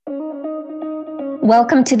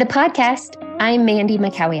Welcome to the podcast. I'm Mandy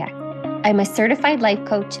Makowiak. I'm a certified life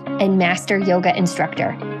coach and master yoga instructor.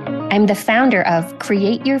 I'm the founder of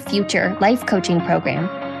Create Your Future Life Coaching Program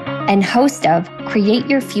and host of Create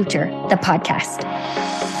Your Future, the podcast.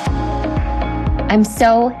 I'm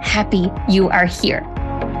so happy you are here.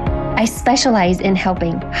 I specialize in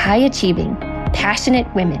helping high-achieving, passionate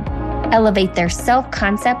women elevate their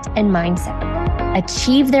self-concept and mindset,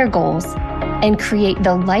 achieve their goals, and create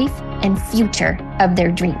the life and future of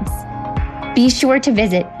their dreams. Be sure to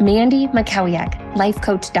visit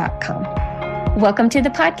mandymakowiaklifecoach.com. Welcome to the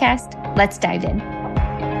podcast. Let's dive in.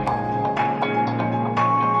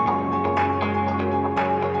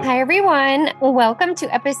 Hi, everyone. Welcome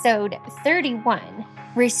to episode 31,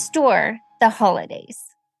 Restore the Holidays.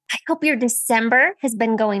 I hope your December has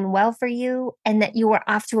been going well for you and that you are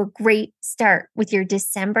off to a great start with your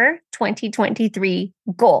December 2023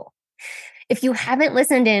 goal. If you haven't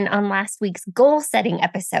listened in on last week's goal setting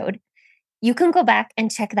episode, you can go back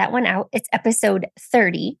and check that one out. It's episode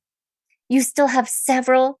 30. You still have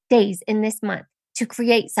several days in this month to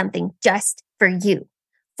create something just for you,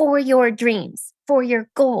 for your dreams, for your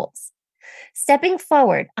goals. Stepping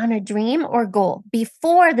forward on a dream or goal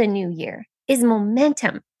before the new year is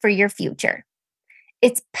momentum for your future.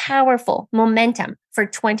 It's powerful momentum for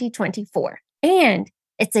 2024, and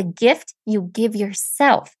it's a gift you give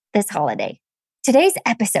yourself this holiday. Today's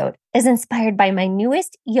episode is inspired by my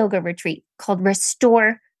newest yoga retreat called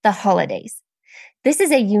Restore the Holidays. This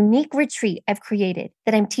is a unique retreat I've created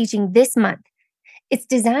that I'm teaching this month. It's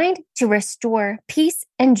designed to restore peace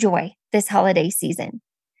and joy this holiday season.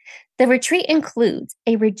 The retreat includes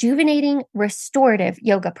a rejuvenating, restorative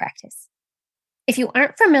yoga practice. If you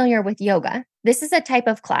aren't familiar with yoga, this is a type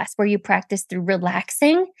of class where you practice through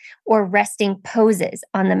relaxing or resting poses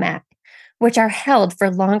on the mat, which are held for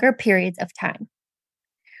longer periods of time.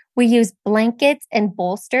 We use blankets and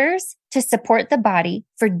bolsters to support the body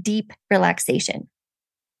for deep relaxation.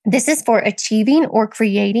 This is for achieving or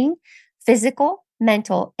creating physical,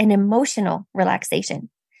 mental, and emotional relaxation.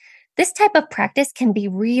 This type of practice can be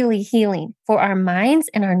really healing for our minds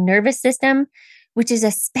and our nervous system, which is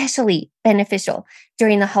especially beneficial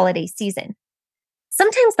during the holiday season.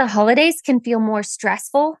 Sometimes the holidays can feel more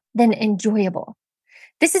stressful than enjoyable.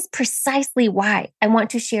 This is precisely why I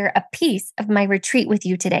want to share a piece of my retreat with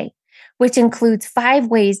you today, which includes 5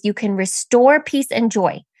 ways you can restore peace and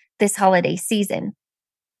joy this holiday season.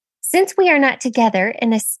 Since we are not together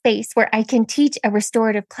in a space where I can teach a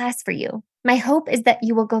restorative class for you, my hope is that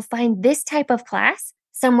you will go find this type of class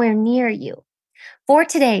somewhere near you. For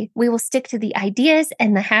today, we will stick to the ideas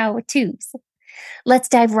and the how-tos. Let's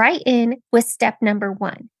dive right in with step number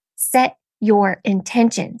 1, set your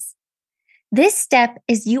intentions. This step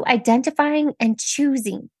is you identifying and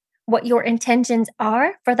choosing what your intentions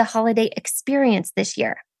are for the holiday experience this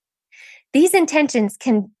year. These intentions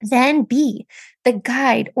can then be the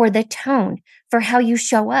guide or the tone for how you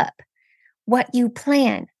show up, what you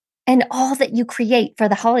plan, and all that you create for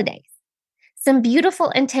the holidays. Some beautiful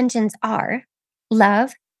intentions are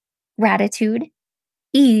love, gratitude,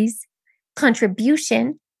 ease,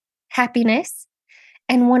 contribution, happiness,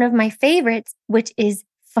 and one of my favorites, which is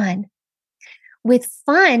fun. With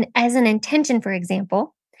fun as an intention, for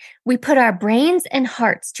example, we put our brains and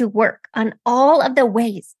hearts to work on all of the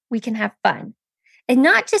ways we can have fun. And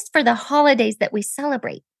not just for the holidays that we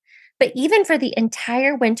celebrate, but even for the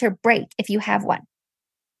entire winter break if you have one.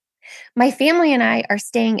 My family and I are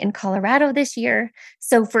staying in Colorado this year,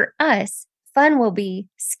 so for us, fun will be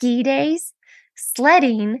ski days,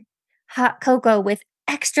 sledding, hot cocoa with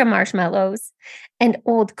extra marshmallows, and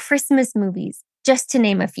old Christmas movies, just to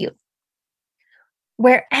name a few.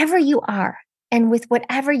 Wherever you are and with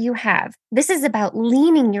whatever you have, this is about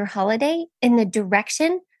leaning your holiday in the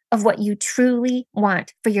direction of what you truly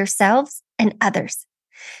want for yourselves and others.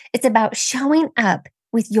 It's about showing up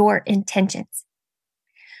with your intentions.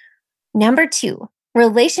 Number 2,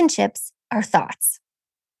 relationships are thoughts.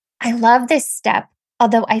 I love this step,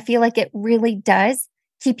 although I feel like it really does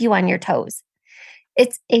keep you on your toes.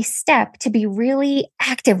 It's a step to be really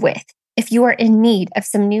active with if you are in need of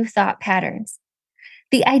some new thought patterns.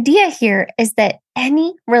 The idea here is that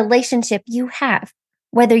any relationship you have,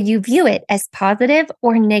 whether you view it as positive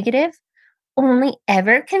or negative, only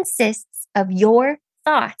ever consists of your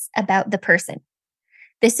thoughts about the person.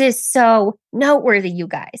 This is so noteworthy, you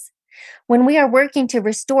guys. When we are working to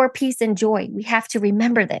restore peace and joy, we have to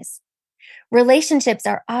remember this. Relationships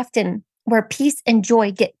are often where peace and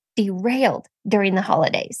joy get derailed during the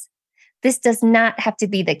holidays. This does not have to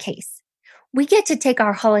be the case. We get to take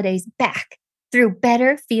our holidays back through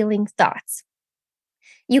better feeling thoughts.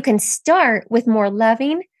 You can start with more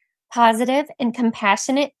loving, positive, and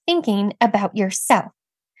compassionate thinking about yourself.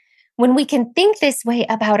 When we can think this way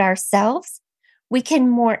about ourselves, we can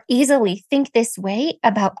more easily think this way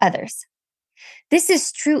about others. This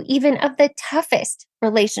is true even of the toughest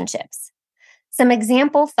relationships. Some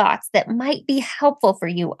example thoughts that might be helpful for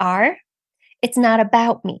you are, it's not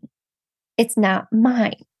about me. It's not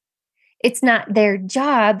mine. It's not their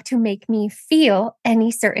job to make me feel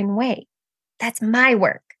any certain way. That's my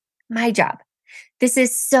work, my job. This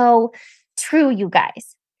is so true, you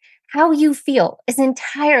guys. How you feel is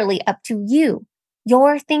entirely up to you,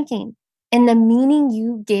 your thinking, and the meaning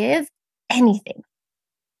you give anything.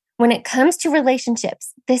 When it comes to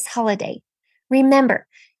relationships this holiday, remember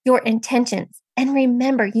your intentions and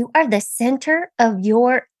remember you are the center of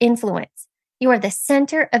your influence. You are the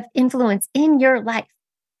center of influence in your life.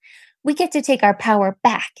 We get to take our power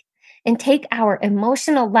back and take our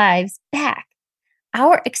emotional lives back.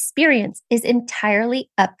 Our experience is entirely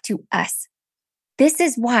up to us. This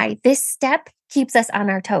is why this step keeps us on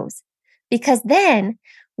our toes, because then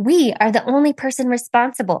we are the only person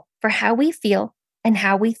responsible for how we feel and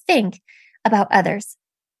how we think about others.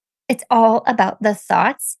 It's all about the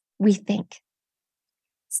thoughts we think.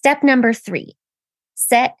 Step number 3,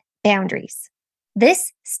 set boundaries.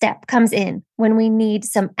 This step comes in when we need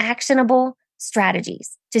some actionable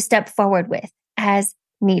strategies to step forward with as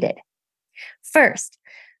needed. First,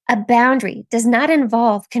 a boundary does not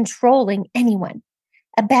involve controlling anyone.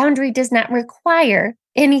 A boundary does not require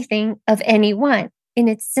anything of anyone in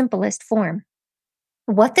its simplest form.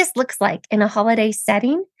 What this looks like in a holiday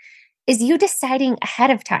setting is you deciding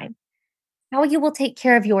ahead of time how you will take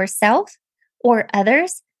care of yourself or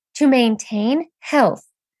others to maintain health,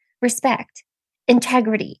 respect,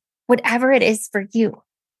 integrity, whatever it is for you.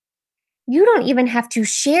 You don't even have to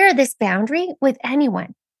share this boundary with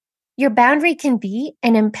anyone. Your boundary can be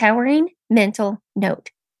an empowering mental note.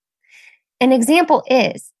 An example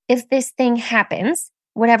is if this thing happens,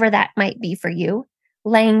 whatever that might be for you,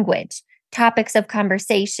 language, topics of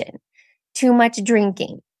conversation, too much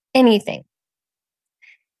drinking, anything,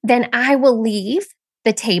 then I will leave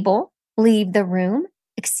the table, leave the room,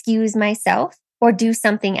 excuse myself, or do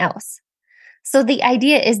something else. So the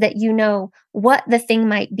idea is that you know what the thing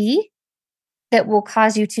might be that will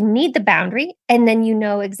cause you to need the boundary, and then you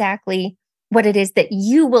know exactly what it is that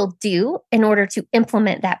you will do in order to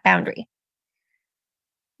implement that boundary.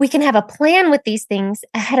 We can have a plan with these things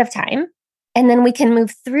ahead of time, and then we can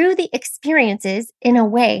move through the experiences in a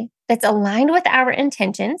way that's aligned with our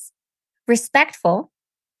intentions, respectful,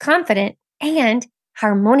 confident, and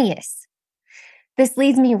harmonious. This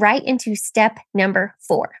leads me right into step number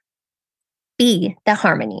 4. Be the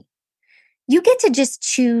harmony. You get to just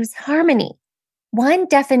choose harmony. One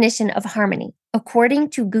definition of harmony, according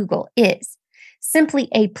to Google, is simply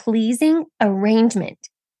a pleasing arrangement.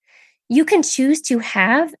 You can choose to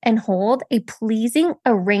have and hold a pleasing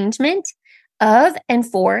arrangement of and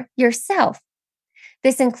for yourself.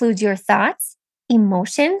 This includes your thoughts,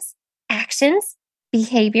 emotions, actions,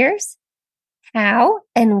 behaviors, how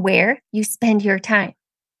and where you spend your time,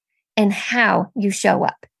 and how you show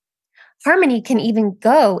up. Harmony can even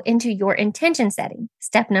go into your intention setting.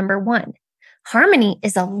 Step number 1. Harmony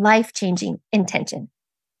is a life-changing intention.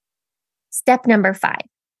 Step number 5,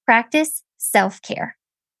 practice self-care.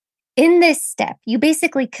 In this step, you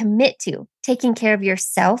basically commit to taking care of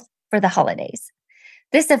yourself for the holidays.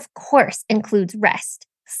 This, of course, includes rest,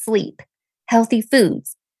 sleep, healthy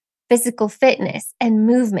foods, physical fitness, and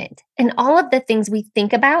movement, and all of the things we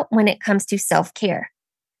think about when it comes to self-care.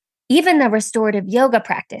 Even the restorative yoga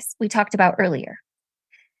practice we talked about earlier.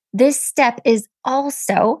 This step is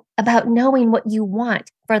also about knowing what you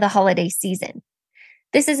want for the holiday season.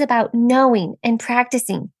 This is about knowing and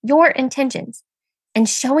practicing your intentions and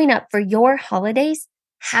showing up for your holidays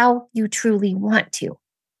how you truly want to.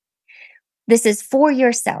 This is for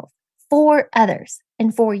yourself, for others,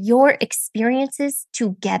 and for your experiences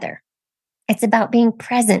together. It's about being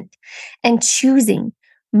present and choosing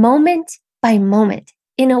moment by moment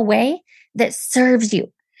in a way that serves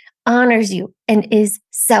you, honors you, and is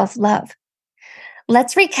self-love.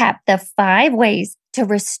 Let's recap the 5 ways to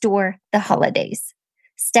restore the holidays.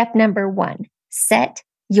 Step number 1, set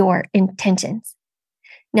your intentions.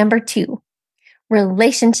 Number 2,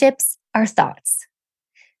 relationships are thoughts.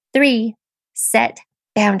 3, set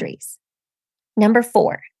boundaries. Number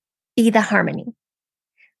 4, be the harmony.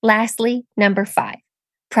 Lastly, number 5,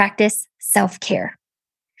 practice self-care.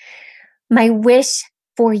 My wish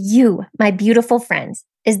for you, my beautiful friends,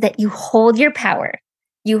 is that you hold your power,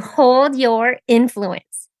 you hold your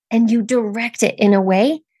influence, and you direct it in a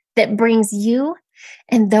way that brings you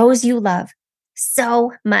and those you love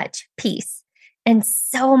so much peace and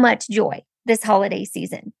so much joy this holiday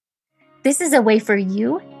season. This is a way for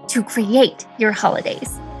you to create your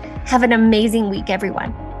holidays. Have an amazing week,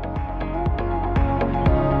 everyone.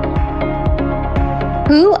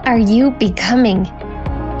 Who are you becoming?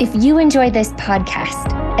 If you enjoy this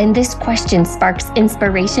podcast and this question sparks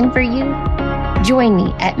inspiration for you, join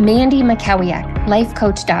me at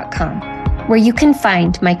MandyMakowiaklifecoach.com, where you can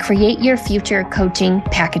find my Create Your Future coaching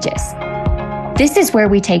packages. This is where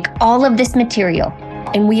we take all of this material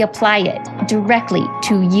and we apply it directly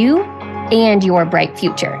to you and your bright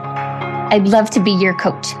future. I'd love to be your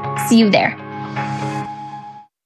coach. See you there.